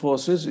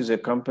Infosys is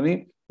a company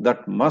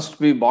that must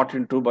be bought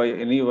in to buy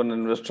any one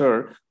investor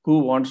who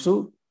wants to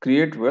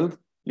create wealth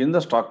in the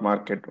stock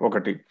market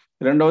ఒకటి.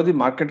 రెండవది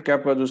మార్కెట్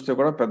క్యాప్గా చూస్తే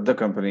కూడా పెద్ద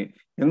కంపెనీ.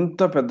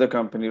 ఇంత పెద్ద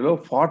కంపెనీలో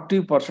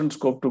 40%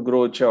 స్కోప్ టు గ్రో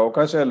వచ్చే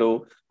అవకాశాలు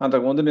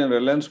అంతకుముందు నేను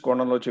రిలయన్స్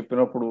కోణంలో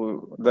చెప్పినప్పుడు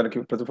దానికి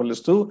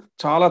ప్రతిఫలిస్తూ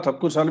చాలా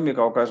తక్కువ సార్లు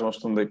మీకు అవకాశం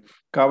వస్తుంది.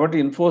 కాబట్టి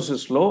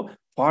ఇన్ఫోసిస్లో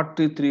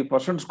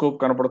 43% స్కోప్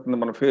కనపడుతుంది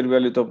మన ఫెయిర్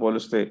వాల్యూతో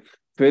పోలిస్తే.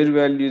 Fair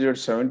value is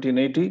at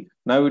 1780,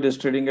 now it is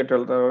trading at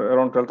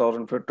around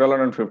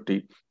 1250.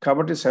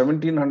 కాబట్టి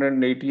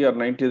 1780 ఆర్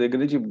 90 దగ్గర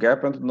నుంచి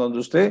గ్యాప్ ఎంత ఉందని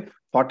చూస్తే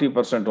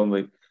 40%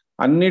 ఉంది.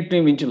 అన్నిటినీ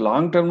మించి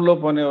లాంగ్ టర్మ్లో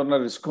పని ఏమన్నా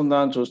రిస్క్ ఉందా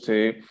అని చూస్తే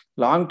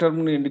లాంగ్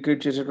టర్మ్ని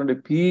ఇండికేట్ చేసేటువంటి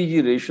పీఈజీ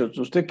రేషియో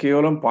చూస్తే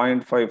కేవలం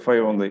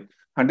 0.55 ఉంది.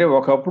 అంటే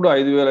ఒకప్పుడు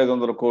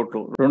 5,500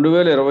 కోట్లు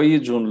 2020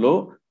 జూన్లో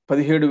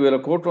 17,000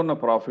 కోట్లు ఉన్న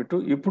ప్రాఫిట్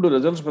ఇప్పుడు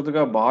రిజల్ట్స్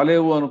పెద్దగా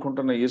బాలేవు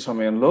అనుకుంటున్న ఈ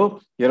సమయంలో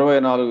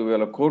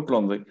 24,000 కోట్లు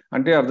ఉంది.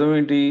 అంటే అర్థం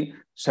ఏంటి?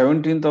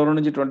 17,000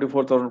 నుంచి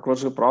 24,000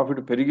 క్రోర్స్ ప్రాఫిట్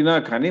పెరిగినా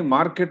కానీ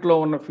మార్కెట్లో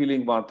ఉన్న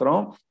ఫీలింగ్ మాత్రం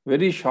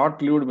వెరీ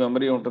షార్ట్ లివ్డ్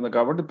మెమరీ ఉంటుంది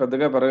కాబట్టి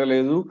పెద్దగా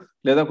పెరగలేదు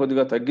లేదా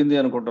కొద్దిగా తగ్గింది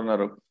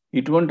అనుకుంటున్నారు.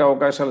 ఇటువంటి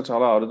అవకాశాలు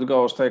చాలా అరుదుగా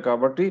వస్తాయి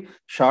కాబట్టి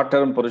షార్ట్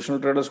టర్మ్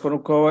పొజిషనల్ ట్రేడర్స్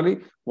కొనుక్కోవాలి,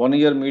 1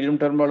 year మీడియం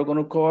టర్మ్ వాళ్ళు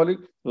కొనుక్కోవాలి,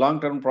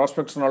 లాంగ్ టర్మ్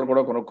ప్రాస్పెక్ట్స్ వాళ్ళు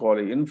కూడా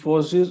కొనుక్కోవాలి.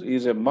 Infosys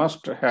is a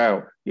must have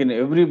in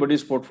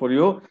everybody's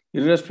portfolio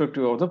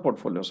irrespective of the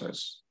portfolio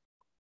size.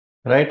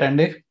 Right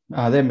అండి.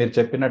 అదే మీరు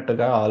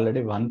చెప్పినట్టుగా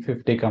ఆల్రెడీ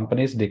 150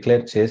 కంపెనీస్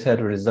డిక్లేర్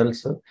చేశారు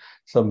రిజల్ట్స్.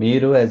 సో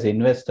మీరు యాజ్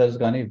ఇన్వెస్టర్స్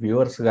కానీ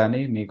వ్యూవర్స్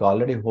కానీ మీకు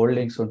ఆల్రెడీ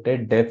హోల్డింగ్స్ ఉంటే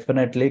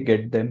definitely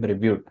get them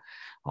reviewed.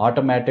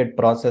 Automated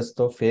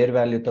ప్రాసెస్తో fair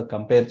వాల్యూతో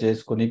compare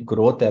చేసుకుని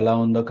గ్రోత్ ఎలా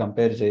ఉందో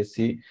కంపేర్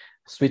చేసి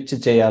స్విచ్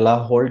చేయాలా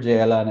హోల్డ్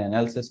చేయాలా అనే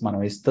అనాలిసిస్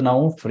మనం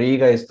ఇస్తున్నాము,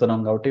 ఫ్రీగా ఇస్తున్నాం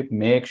కాబట్టి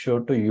make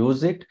sure to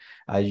use it.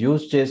 ఆ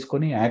యూజ్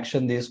చేసుకుని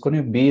యాక్షన్ తీసుకుని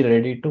be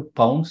ready to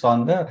pounce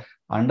on the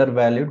under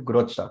valued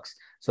growth stocks.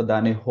 So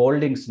దాని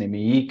హోల్డింగ్స్ని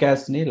మీ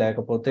ఈకాస్ని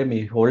లేకపోతే మీ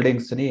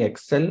హోల్డింగ్స్ని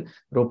ఎక్సెల్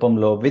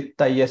రూపంలో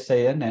విత్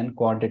ఐఎస్ఐఎన్ అండ్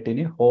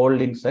క్వాంటిటీని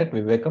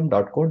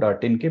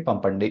holdings@vivekam.co.in కి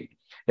పంపండి.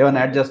 ఏమైనా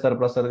యాడ్ చేస్తారు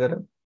ప్రసాద్ గారు?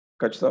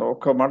 ఖచ్చితంగా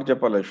ఒక్క మాట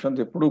చెప్పాలి యశ్వంత్,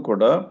 ఎప్పుడు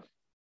కూడా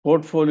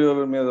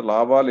పోర్ట్ఫోలియోల మీద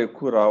లాభాలు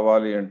ఎక్కువ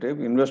రావాలి అంటే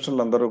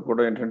ఇన్వెస్టర్లు అందరూ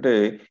కూడా ఏంటంటే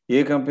ఏ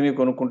కంపెనీ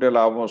కొనుక్కుంటే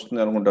లాభం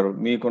వస్తుంది అనుకుంటారు.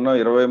 మీకున్న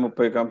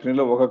 20-30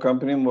 కంపెనీలో ఒక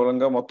కంపెనీ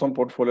మూలంగా మొత్తం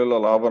పోర్ట్ఫోలియోలో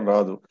లాభం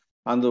రాదు.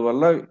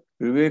 అందువల్ల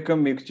వివేకం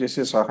మీకు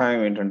చేసే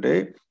సహాయం ఏంటంటే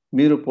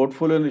మీరు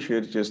పోర్ట్ఫోలియోని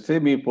షేర్ చేస్తే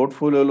మీ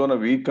పోర్ట్ఫోలియోలో ఉన్న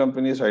వీక్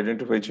కంపెనీస్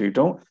ఐడెంటిఫై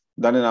చేయటం,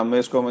 దాన్ని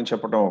అమ్మేసుకోమని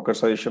చెప్పడం ఒక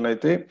సజెషన్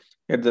అయితే,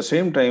 ఎట్ ద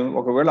సేమ్ టైం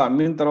ఒకవేళ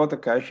అమ్మిన తర్వాత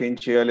క్యాష్ ఏం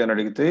చేయాలి అని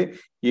అడిగితే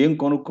ఏం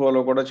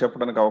కొనుక్కోవాలో కూడా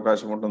చెప్పడానికి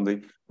అవకాశం ఉంటుంది.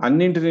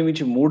 అన్నింటినీ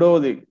మించి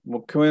మూడవది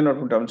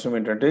ముఖ్యమైనటువంటి అంశం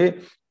ఏంటంటే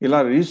ఇలా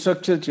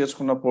రీస్ట్రక్చర్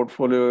చేసుకున్న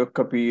పోర్ట్ఫోలియో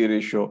యొక్క PE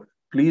ratio.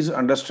 Please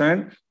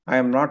understand,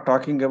 I'm not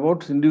talking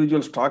about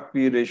individual stock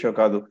PE ratio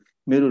కాదు.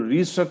 మీరు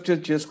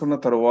రీస్ట్రక్చర్ చేసుకున్న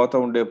తర్వాత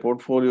ఉండే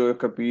పోర్ట్ఫోలియో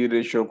యొక్క పిఈ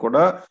రేషియో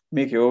కూడా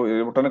మీకు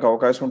ఇవ్వడానికి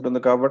అవకాశం ఉంటుంది.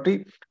 కాబట్టి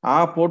ఆ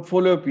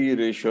పోర్ట్ఫోలియో పిఈ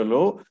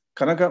రేషియోలో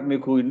కనుక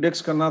మీకు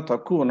ఇండెక్స్ కన్నా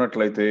తక్కువ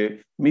ఉన్నట్లయితే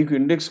మీకు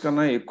ఇండెక్స్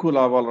కన్నా ఎక్కువ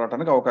లాభాలు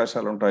రావడానికి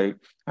అవకాశాలు ఉంటాయి.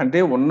 అంటే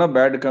ఉన్న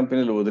బ్యాడ్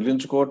కంపెనీలు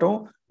వదిలించుకోవటం,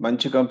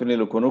 మంచి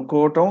కంపెనీలు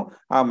కొనుక్కోవటం.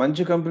 ఆ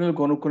మంచి కంపెనీలు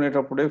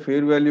కొనుక్కునేటప్పుడే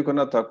ఫెయిర్ వాల్యూ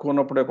కన్నా తక్కువ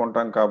ఉన్నప్పుడే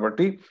కొంటాం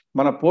కాబట్టి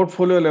మన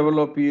పోర్ట్ఫోలియో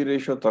లెవెల్లో పిఈ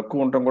రేషియో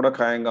తక్కువ ఉండటం కూడా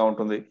ఖాయంగా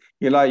ఉంటుంది.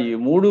 ఇలా ఈ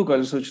మూడు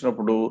కలిసి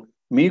వచ్చినప్పుడు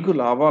మీకు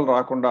లాభాలు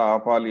రాకుండా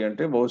ఆపాలి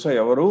అంటే బహుశా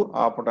ఎవరు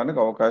ఆపడానికి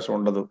అవకాశం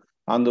ఉండదు.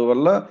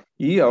 అందువల్ల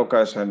ఈ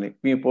అవకాశాన్ని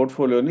మీ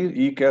పోర్ట్ఫోలియోని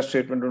ఈ క్యాష్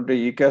స్టేట్మెంట్ ఉంటే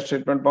ఈ క్యాష్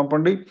స్టేట్మెంట్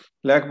పంపండి,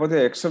 లేకపోతే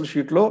ఎక్సెల్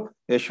షీట్లో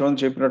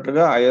యశ్వంత్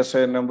చెప్పినట్లుగా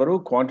ఐఎస్ఐఎన్ నెంబరు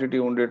క్వాంటిటీ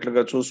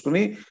ఉండేట్లుగా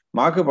చూసుకుని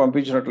మాకు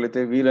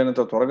పంపించినట్లయితే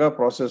వీలైనంత త్వరగా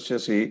ప్రాసెస్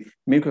చేసి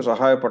మీకు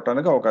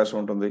సహాయపడటానికి అవకాశం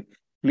ఉంటుంది.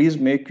 Please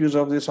make use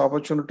of this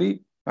opportunity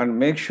and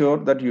make sure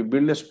that you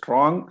build a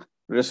strong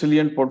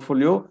resilient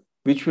portfolio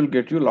which will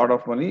get you lot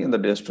of money in the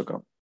days to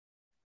come.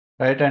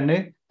 Right అండి.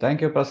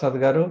 థ్యాంక్ యూ ప్రసాద్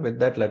గారు. With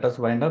that let us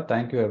wind up.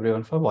 Thank you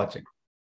everyone for watching.